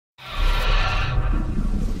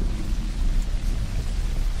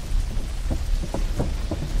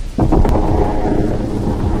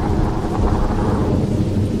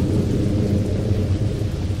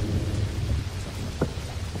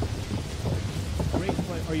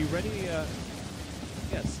Are you ready?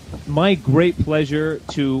 Yes. My great pleasure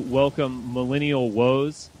to welcome Millennial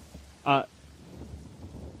Woes.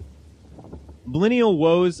 Millennial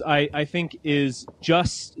Woes, I think, is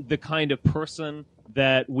just the kind of person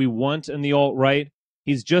that we want in the alt-right.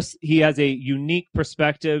 He has a unique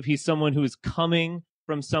perspective. He's someone who is coming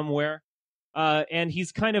from somewhere. And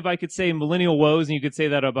he's kind of, I could say, Millennial Woes, and you could say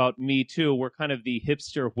that about me too. We're kind of the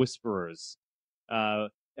hipster whisperers.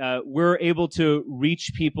 We're able to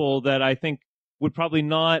reach people that I think would probably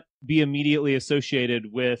not be immediately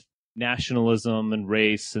associated with nationalism and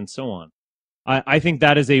race and so on. I think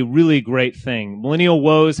that is a really great thing. Millennial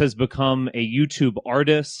Woes has become a YouTube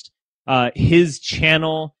artist. His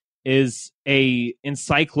channel is a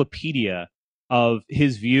encyclopedia of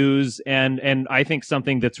his views and I think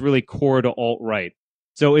something that's really core to alt-right.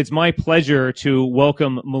 So it's my pleasure to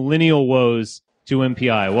welcome Millennial Woes to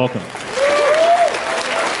MPI. Welcome.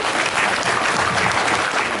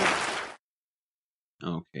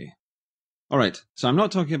 Okay. All right. So I'm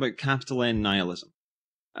not talking about capital N nihilism,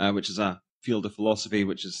 which is a field of philosophy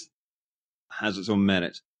which has its own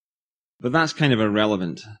merit. But that's kind of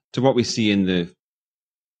irrelevant to what we see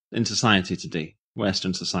in society today,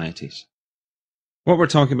 Western societies. What we're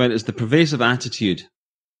talking about is the pervasive attitude,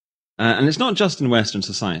 and it's not just in Western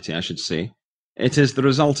society, I should say. It is the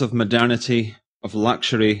result of modernity, of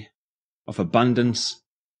luxury, of abundance,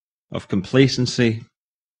 of complacency,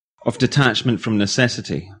 of detachment from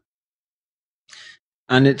necessity.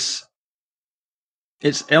 And it's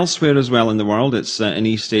elsewhere as well in the world. It's in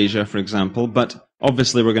East Asia, for example, but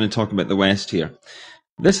obviously we're going to talk about the West here.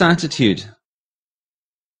 This attitude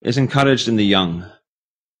is encouraged in the young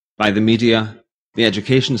by the media, the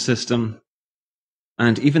education system,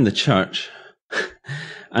 and even the church,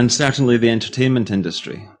 and certainly the entertainment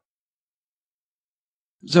industry.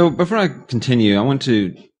 So before I continue, I want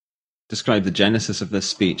to describe the genesis of this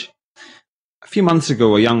speech. A few months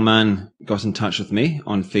ago, a young man got in touch with me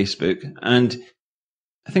on Facebook, and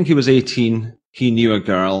I think he was 18. He knew a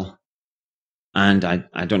girl, and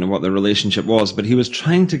I don't know what the relationship was, but he was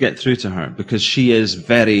trying to get through to her because she is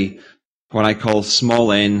very, what I call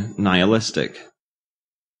small n, nihilistic.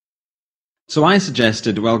 So I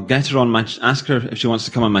suggested, well, ask her if she wants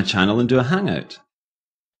to come on my channel and do a hangout.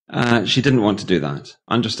 She didn't want to do that,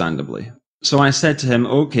 understandably. So I said to him,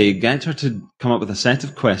 okay, get her to come up with a set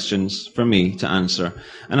of questions for me to answer,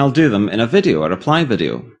 and I'll do them in a video, a reply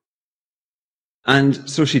video. And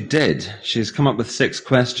so she did. She's come up with 6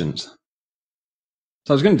 questions. So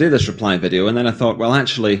I was going to do this reply video, and then I thought, well,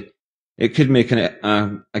 actually, it could make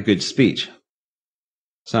a good speech.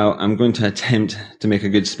 So I'm going to attempt to make a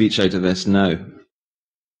good speech out of this now,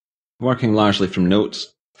 working largely from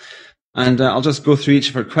notes. And I'll just go through each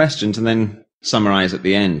of her questions and then summarize at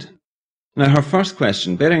the end. Now, her first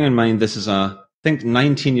question, bearing in mind this is I think,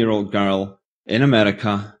 19-year-old girl in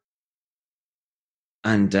America,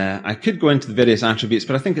 and I could go into the various attributes,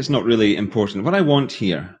 but I think it's not really important. What I want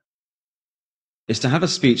here is to have a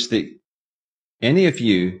speech that any of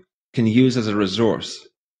you can use as a resource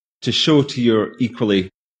to show to your equally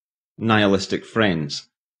nihilistic friends,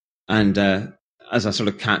 and as a sort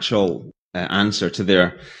of catch-all answer to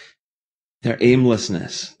their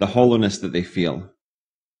aimlessness, the hollowness that they feel,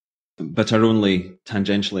 but are only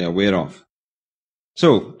tangentially aware of.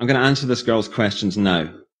 So, I'm going to answer this girl's questions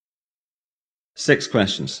now. 6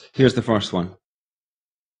 questions. Here's the first one.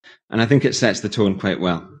 And I think it sets the tone quite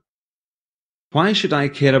well. Why should I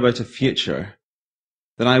care about a future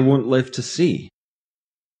that I won't live to see?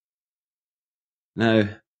 Now,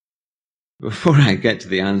 before I get to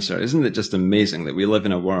the answer, isn't it just amazing that we live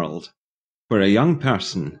in a world where a young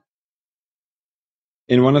person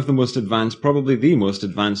in one of the most advanced, probably the most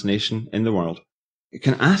advanced nation in the world,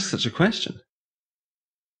 can ask such a question?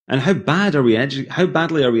 And how badly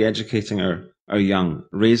are we educating our young,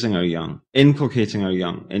 raising our young, inculcating our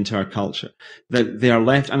young into our culture, that they are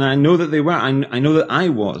left, and I know that they were, I know that I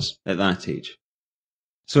was at that age.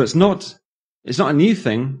 So it's not a new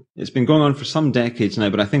thing. It's been going on for some decades now,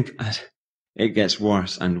 but I think it gets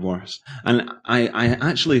worse and worse. And I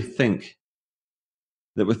actually think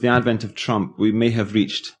that with the advent of Trump, we may have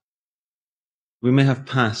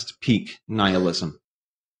passed peak nihilism.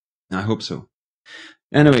 I hope so.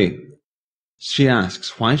 Anyway, she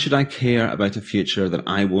asks, why should I care about a future that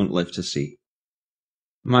I won't live to see?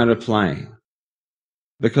 My reply,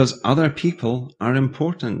 because other people are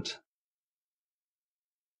important.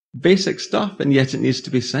 Basic stuff, and yet it needs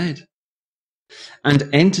to be said.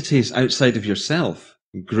 And entities outside of yourself,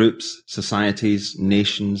 groups, societies,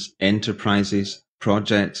 nations, enterprises,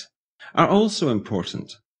 projects, are also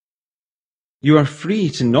important. You are free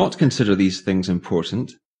to not consider these things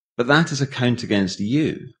important, But that is a count against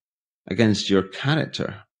you, against your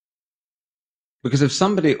character. Because if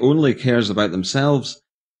somebody only cares about themselves,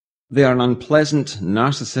 they are an unpleasant,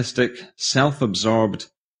 narcissistic, self-absorbed,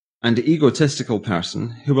 and egotistical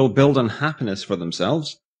person who will build unhappiness for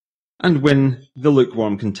themselves and win the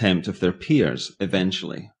lukewarm contempt of their peers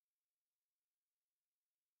eventually.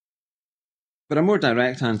 But a more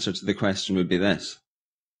direct answer to the question would be this.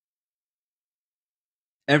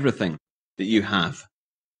 Everything that you have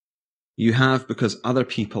because other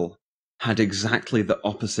people had exactly the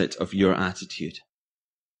opposite of your attitude.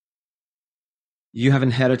 You have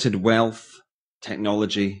inherited wealth,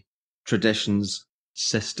 technology, traditions,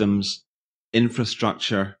 systems,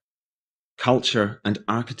 infrastructure, culture, and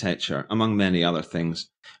architecture, among many other things,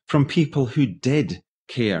 from people who did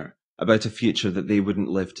care about a future that they wouldn't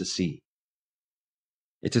live to see.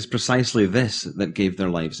 It is precisely this that gave their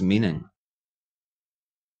lives meaning.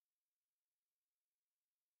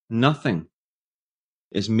 Nothing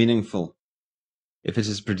is meaningful if it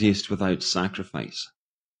is produced without sacrifice.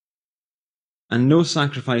 And no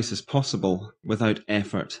sacrifice is possible without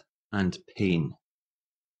effort and pain.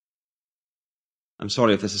 I'm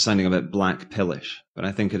sorry if this is sounding a bit black pillish, but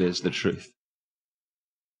I think it is the truth.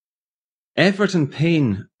 Effort and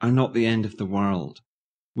pain are not the end of the world.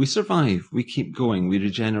 We survive, we keep going, we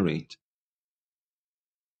regenerate.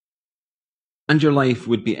 And your life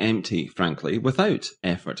would be empty, frankly, without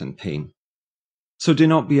effort and pain. So do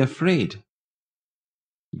not be afraid.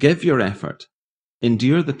 Give your effort,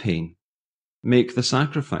 endure the pain, make the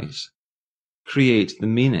sacrifice, create the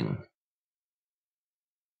meaning.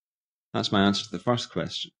 That's my answer to the first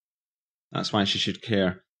question. That's why she should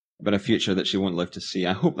care about a future that she won't live to see.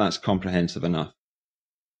 I hope that's comprehensive enough.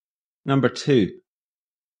 Number 2.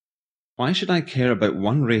 Why should I care about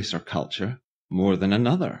one race or culture more than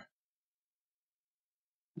another?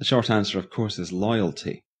 The short answer, of course, is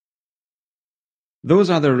loyalty. Those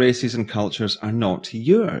other races and cultures are not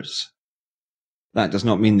yours. That does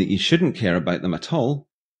not mean that you shouldn't care about them at all,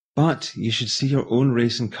 but you should see your own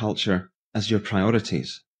race and culture as your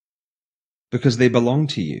priorities, because they belong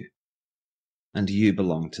to you, and you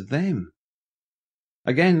belong to them.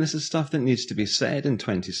 Again, this is stuff that needs to be said in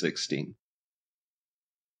 2016.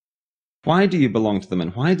 Why do you belong to them,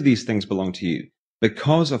 and why do these things belong to you?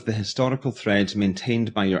 Because of the historical threads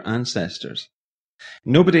maintained by your ancestors.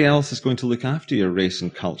 Nobody else is going to look after your race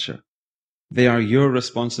and culture. They are your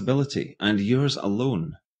responsibility, and yours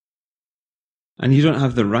alone. And you don't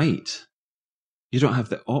have the right, you don't have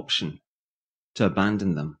the option to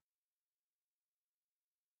abandon them.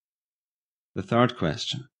 The third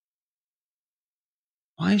question.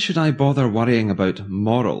 Why should I bother worrying about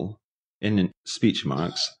moral, in speech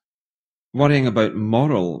marks, worrying about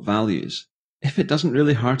moral values, if it doesn't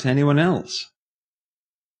really hurt anyone else?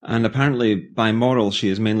 And apparently by moral she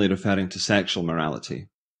is mainly referring to sexual morality.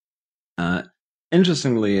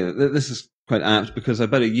 Interestingly, this is quite apt because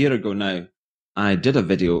about a year ago now, I did a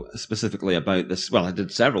video specifically about this. Well, I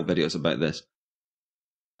did several videos about this.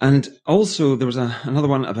 And also there was another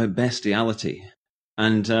one about bestiality.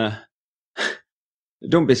 And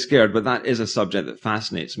don't be scared, but that is a subject that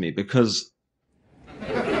fascinates me because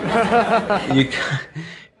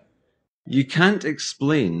you can't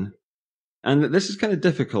explain, and this is kind of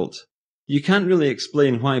difficult, you can't really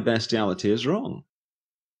explain why bestiality is wrong.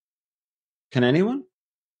 Can anyone?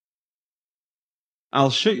 I'll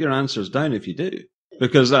shoot your answers down if you do,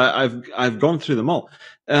 because I've gone through them all.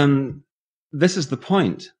 This is the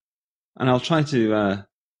point, and I'll try to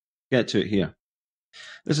get to it here.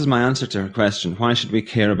 This is my answer to her question. Why should we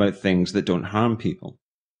care about things that don't harm people?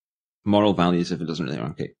 Moral values if it doesn't really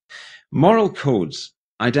harm people. Moral codes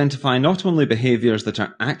identify not only behaviours that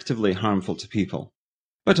are actively harmful to people,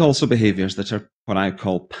 but also behaviours that are what I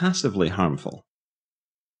call passively harmful.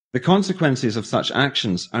 The consequences of such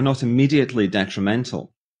actions are not immediately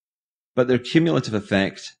detrimental, but their cumulative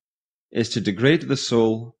effect is to degrade the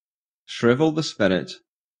soul, shrivel the spirit,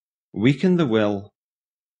 weaken the will,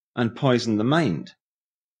 and poison the mind.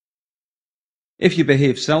 If you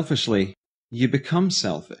behave selfishly, you become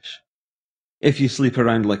selfish. If you sleep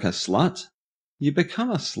around like a slut, you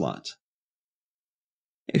become a slut.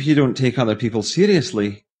 If you don't take other people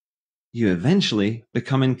seriously, you eventually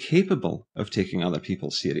become incapable of taking other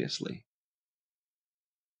people seriously.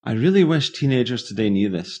 I really wish teenagers today knew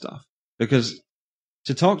this stuff, because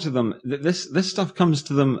to talk to them, this stuff comes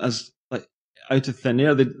to them as like out of thin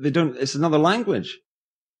air. They don't. It's another language.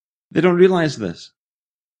 They don't realize this.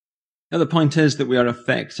 Now, the point is that we are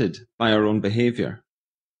affected by our own behavior.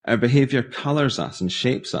 Our behavior colors us and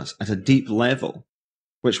shapes us at a deep level,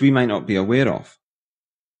 which we might not be aware of.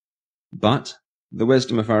 But The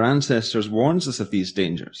wisdom of our ancestors warns us of these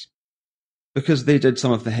dangers, because they did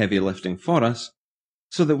some of the heavy lifting for us,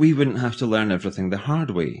 so that we wouldn't have to learn everything the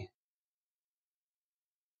hard way.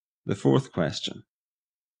 The fourth question.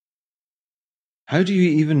 How do you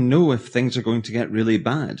even know if things are going to get really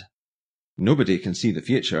bad? Nobody can see the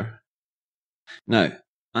future. Now,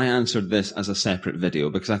 I answered this as a separate video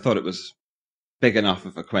because I thought it was big enough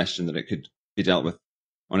of a question that it could be dealt with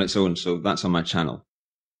on its own, so that's on my channel.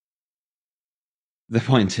 The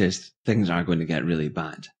point is, things are going to get really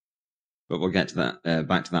bad. But we'll get to that,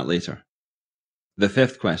 back to that later. The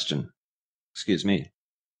fifth question. Excuse me.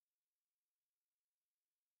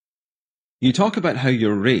 You talk about how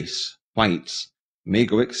your race, whites, may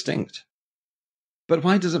go extinct. But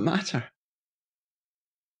why does it matter?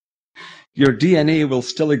 Your DNA will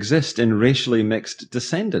still exist in racially mixed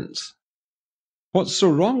descendants. What's so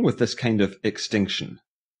wrong with this kind of extinction?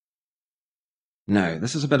 Now,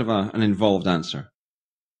 this is a bit of an involved answer.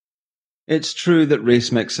 It's true that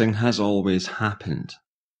race mixing has always happened.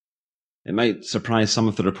 It might surprise some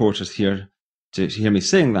of the reporters here to hear me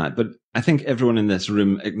saying that, but I think everyone in this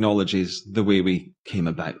room acknowledges the way we came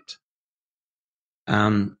about.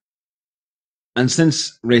 And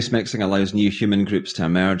since race mixing allows new human groups to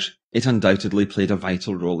emerge, it undoubtedly played a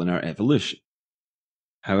vital role in our evolution.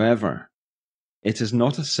 However, it is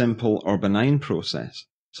not a simple or benign process.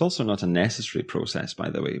 It's also not a necessary process, by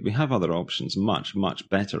the way. We have other options, much, much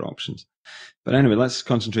better options. But anyway, let's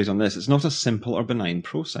concentrate on this. It's not a simple or benign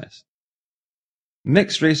process.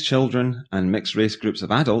 Mixed-race children and mixed-race groups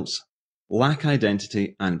of adults lack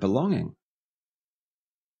identity and belonging.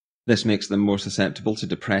 This makes them more susceptible to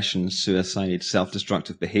depression, suicide,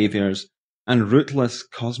 self-destructive behaviours, and rootless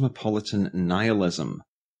cosmopolitan nihilism.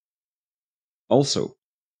 Also,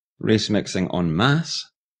 race mixing en masse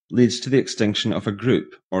leads to the extinction of a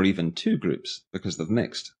group, or even two groups, because they've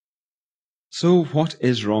mixed. So what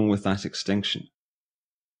is wrong with that extinction?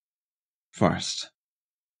 First,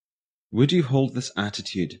 would you hold this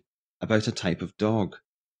attitude about a type of dog,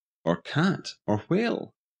 or cat, or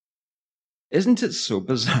whale? Isn't it so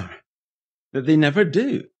bizarre that they never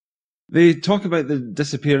do? They talk about the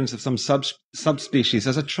disappearance of some subspecies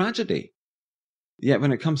as a tragedy. Yet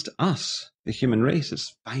when it comes to us, the human race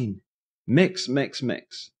is fine. Mix, mix,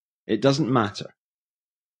 mix. It doesn't matter.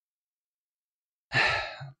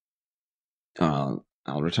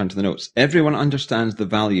 I'll return to the notes. Everyone understands the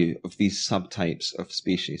value of these subtypes of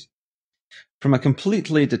species. From a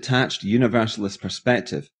completely detached universalist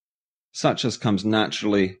perspective, such as comes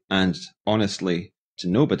naturally and honestly to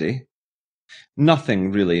nobody,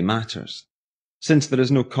 nothing really matters, since there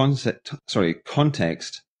is no context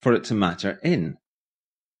for it to matter in.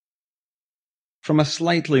 From a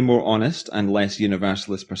slightly more honest and less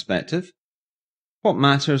universalist perspective, what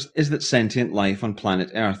matters is that sentient life on planet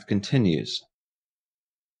Earth continues.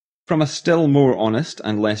 From a still more honest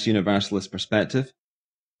and less universalist perspective,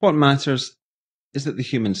 what matters is that the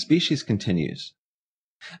human species continues.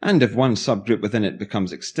 And if one subgroup within it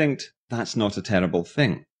becomes extinct, that's not a terrible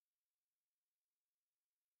thing.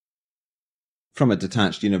 From a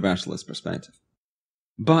detached universalist perspective.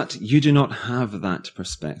 But you do not have that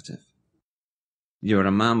perspective. You're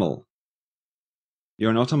a mammal.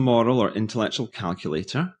 You're not a moral or intellectual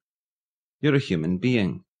calculator. You're a human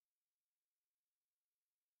being.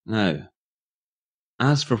 Now,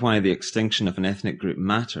 as for why the extinction of an ethnic group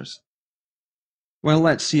matters, well,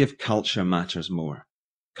 let's see if culture matters more.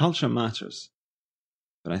 Culture matters,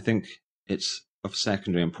 but I think it's of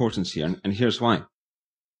secondary importance here, and here's why.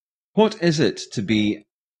 What is it to be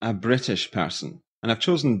a British person? And I've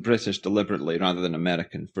chosen British deliberately rather than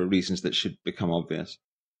American for reasons that should become obvious.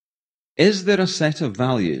 Is there a set of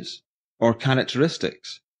values or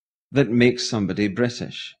characteristics that makes somebody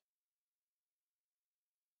British?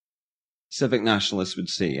 Civic nationalists would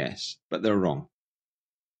say yes, but they're wrong.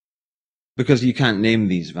 Because you can't name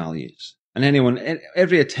these values. And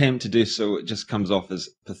every attempt to do so, it just comes off as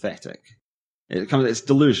pathetic. It's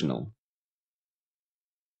delusional.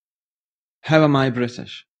 How am I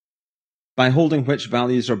British? By holding which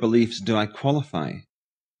values or beliefs do I qualify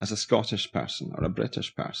as a Scottish person or a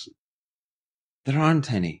British person? There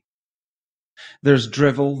aren't any. There's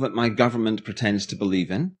drivel that my government pretends to believe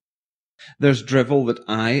in. There's drivel that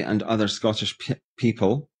I and other Scottish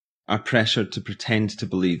people are pressured to pretend to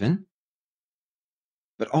believe in.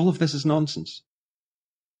 But all of this is nonsense.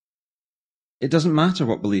 It doesn't matter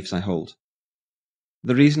what beliefs I hold.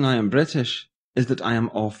 The reason I am British is that I am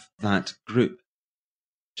of that group.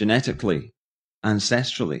 Genetically,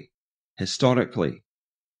 ancestrally, historically,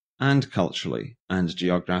 and culturally, and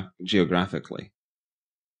geographically.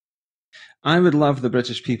 I would love the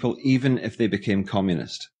British people even if they became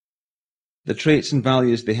communist. The traits and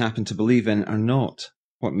values they happen to believe in are not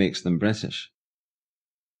what makes them British.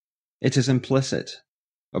 It is implicit,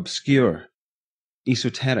 obscure,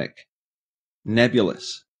 esoteric,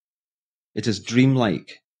 nebulous. It is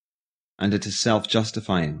dreamlike, and it is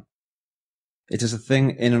self-justifying. It is a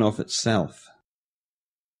thing in and of itself.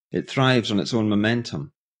 It thrives on its own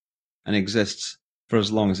momentum and exists for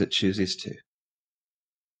as long as it chooses to.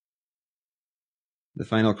 The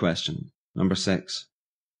final question, number 6.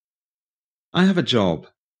 I have a job,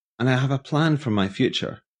 and I have a plan for my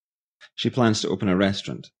future. She plans to open a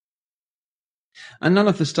restaurant. And none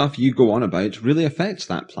of the stuff you go on about really affects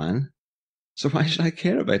that plan, so why should I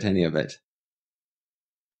care about any of it?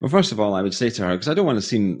 Well, first of all, I would say to her, because I don't want to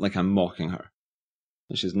seem like I'm mocking her.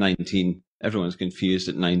 She's 19. Everyone's confused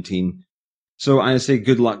at 19. So I say,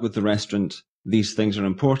 good luck with the restaurant. These things are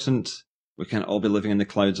important. We can't all be living in the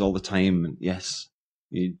clouds all the time. And yes,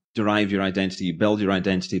 you derive your identity, you build your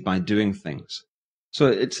identity by doing things. So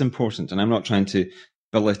it's important, and I'm not trying to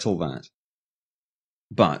belittle that.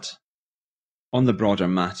 But on the broader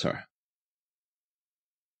matter,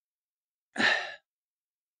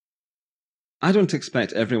 I don't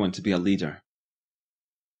expect everyone to be a leader.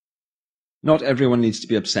 Not everyone needs to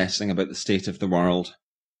be obsessing about the state of the world,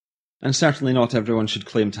 and certainly not everyone should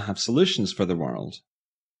claim to have solutions for the world,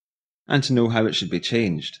 and to know how it should be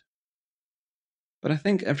changed. But I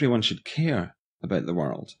think everyone should care about the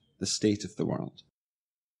world, the state of the world.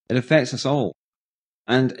 It affects us all,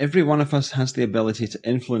 and every one of us has the ability to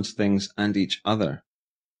influence things and each other.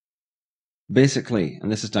 Basically,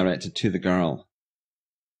 and this is directed to the girl,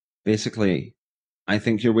 basically, I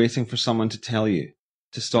think you're waiting for someone to tell you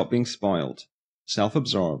to stop being spoiled,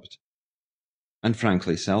 self-absorbed, and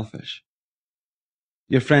frankly selfish.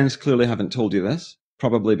 Your friends clearly haven't told you this,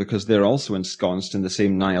 probably because they're also ensconced in the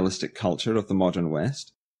same nihilistic culture of the modern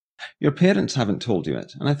West. Your parents haven't told you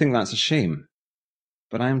it, and I think that's a shame.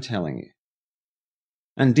 But I am telling you.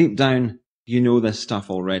 And deep down, you know this stuff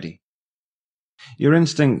already. Your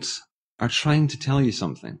instincts are trying to tell you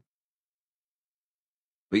something.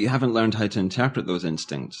 But you haven't learned how to interpret those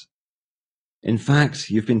instincts. In fact,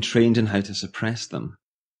 you've been trained in how to suppress them.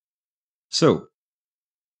 So,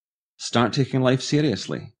 start taking life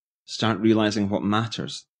seriously. Start realizing what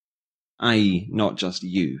matters, i.e., not just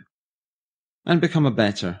you, and become a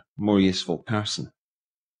better, more useful person.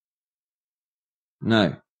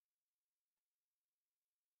 Now,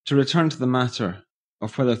 to return to the matter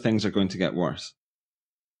of whether things are going to get worse.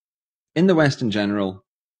 In the West in general,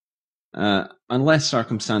 unless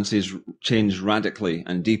circumstances change radically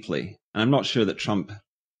and deeply, and I'm not sure that Trump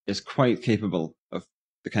is quite capable of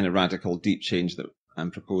the kind of radical, deep change that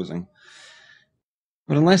I'm proposing,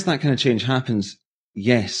 but unless that kind of change happens,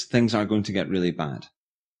 yes, things are going to get really bad.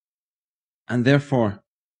 And therefore,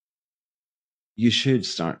 you should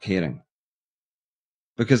start caring.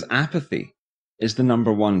 Because apathy is the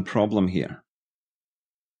number one problem here.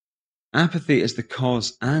 Apathy is the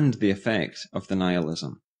cause and the effect of the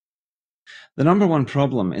nihilism. The number one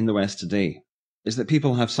problem in the West today is that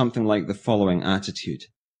people have something like the following attitude.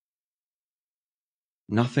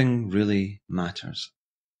 Nothing really matters.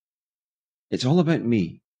 It's all about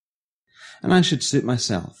me, and I should suit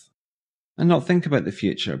myself, and not think about the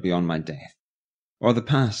future beyond my death, or the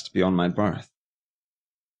past beyond my birth.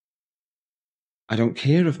 I don't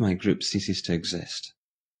care if my group ceases to exist.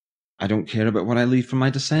 I don't care about what I leave for my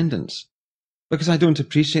descendants, because I don't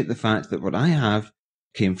appreciate the fact that what I have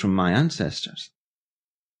came from my ancestors.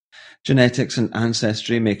 Genetics and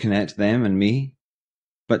ancestry may connect them and me,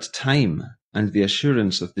 but time and the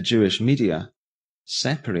assurance of the Jewish media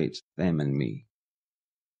separate them and me.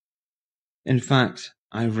 In fact,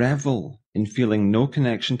 I revel in feeling no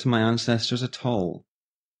connection to my ancestors at all,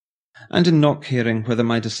 and in not caring whether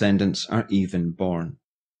my descendants are even born.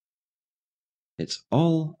 It's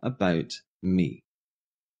all about me.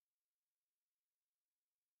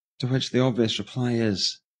 To which the obvious reply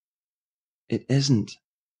is, it isn't.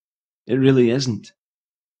 It really isn't.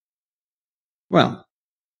 Well,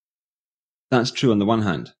 that's true on the one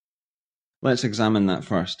hand. Let's examine that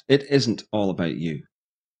first. It isn't all about you.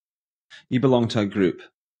 You belong to a group,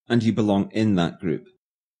 and you belong in that group.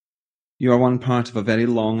 You are one part of a very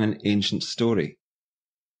long and ancient story.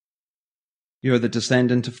 You are the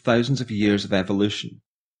descendant of thousands of years of evolution,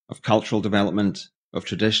 of cultural development, of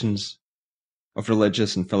traditions, of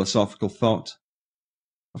religious and philosophical thought,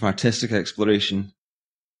 of artistic exploration,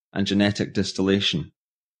 and genetic distillation.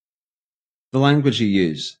 The language you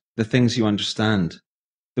use, the things you understand,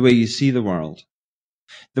 the way you see the world,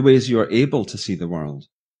 the ways you are able to see the world,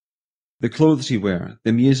 the clothes you wear,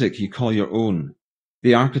 the music you call your own,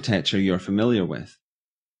 the architecture you are familiar with,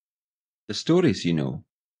 the stories you know,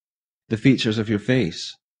 the features of your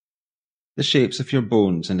face, the shapes of your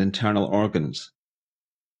bones and internal organs,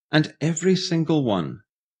 and every single one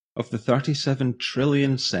of the 37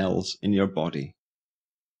 trillion cells in your body.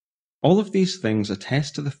 All of these things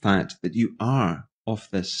attest to the fact that you are of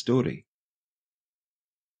this story.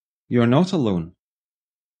 You are not alone.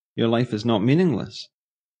 Your life is not meaningless.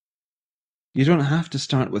 You don't have to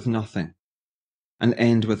start with nothing and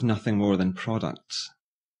end with nothing more than products.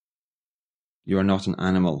 You are not an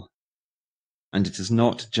animal, and it is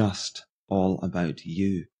not just all about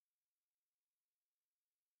you.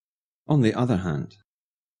 On the other hand,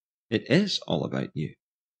 it is all about you,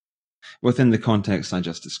 within the context I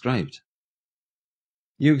just described.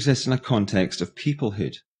 You exist in a context of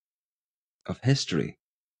peoplehood, of history,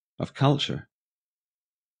 of culture.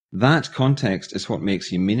 That context is what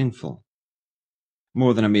makes you meaningful,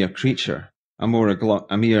 more than a mere creature, a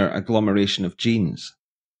mere agglomeration of genes.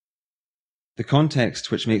 The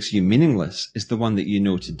context which makes you meaningless is the one that you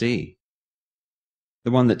know today,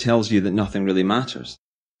 the one that tells you that nothing really matters.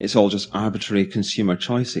 It's all just arbitrary consumer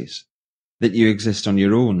choices, that you exist on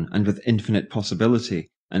your own and with infinite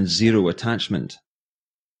possibility and zero attachment.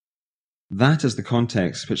 That is the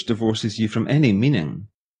context which divorces you from any meaning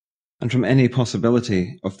and from any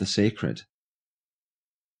possibility of the sacred.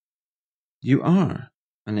 You are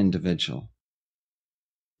an individual,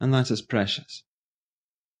 and that is precious.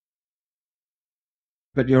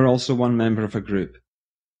 But you're also one member of a group,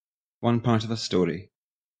 one part of a story.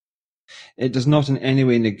 It does not in any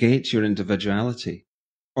way negate your individuality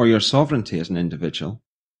or your sovereignty as an individual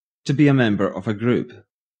to be a member of a group.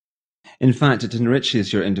 In fact, it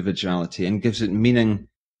enriches your individuality and gives it meaning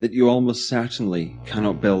that you almost certainly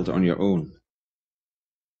cannot build on your own.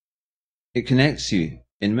 It connects you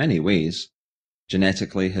in many ways,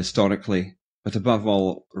 genetically, historically, but above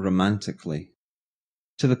all, romantically,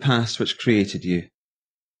 to the past which created you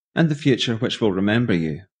and the future which will remember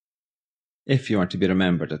you, if you are to be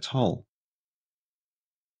remembered at all.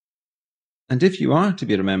 And if you are to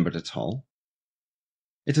be remembered at all,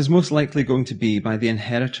 it is most likely going to be by the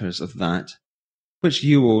inheritors of that which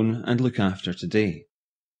you own and look after today.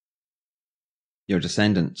 Your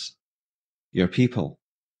descendants, your people,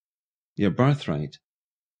 your birthright,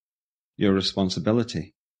 your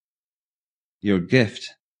responsibility, your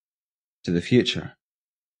gift to the future,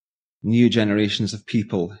 new generations of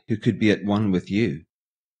people who could be at one with you,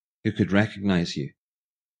 who could recognize you,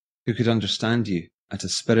 who could understand you at a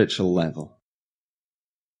spiritual level.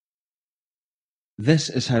 This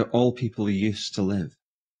is how all people used to live.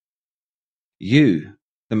 You,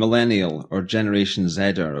 the millennial or Generation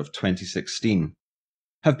Zer of 2016,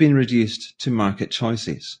 have been reduced to market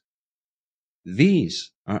choices.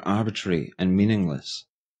 These are arbitrary and meaningless.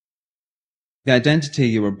 The identity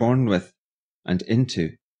you were born with and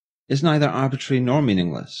into is neither arbitrary nor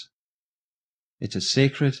meaningless. It is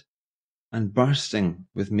sacred and bursting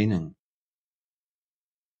with meaning.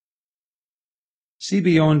 See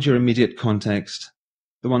beyond your immediate context,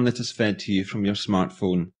 the one that is fed to you from your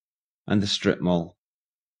smartphone and the strip mall,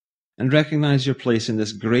 and recognize your place in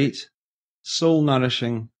this great,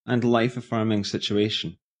 soul-nourishing and life-affirming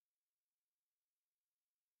situation.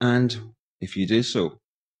 And if you do so,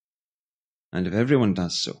 and if everyone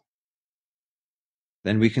does so,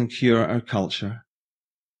 then we can cure our culture,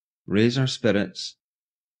 raise our spirits,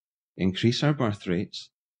 increase our birth rates,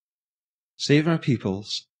 save our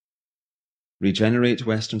peoples, regenerate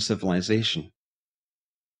Western civilization,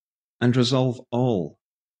 and resolve all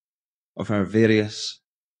of our various,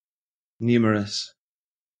 numerous,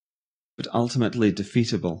 but ultimately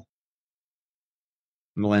defeatable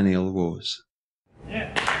millennial woes.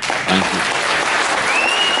 Yeah. Thank you.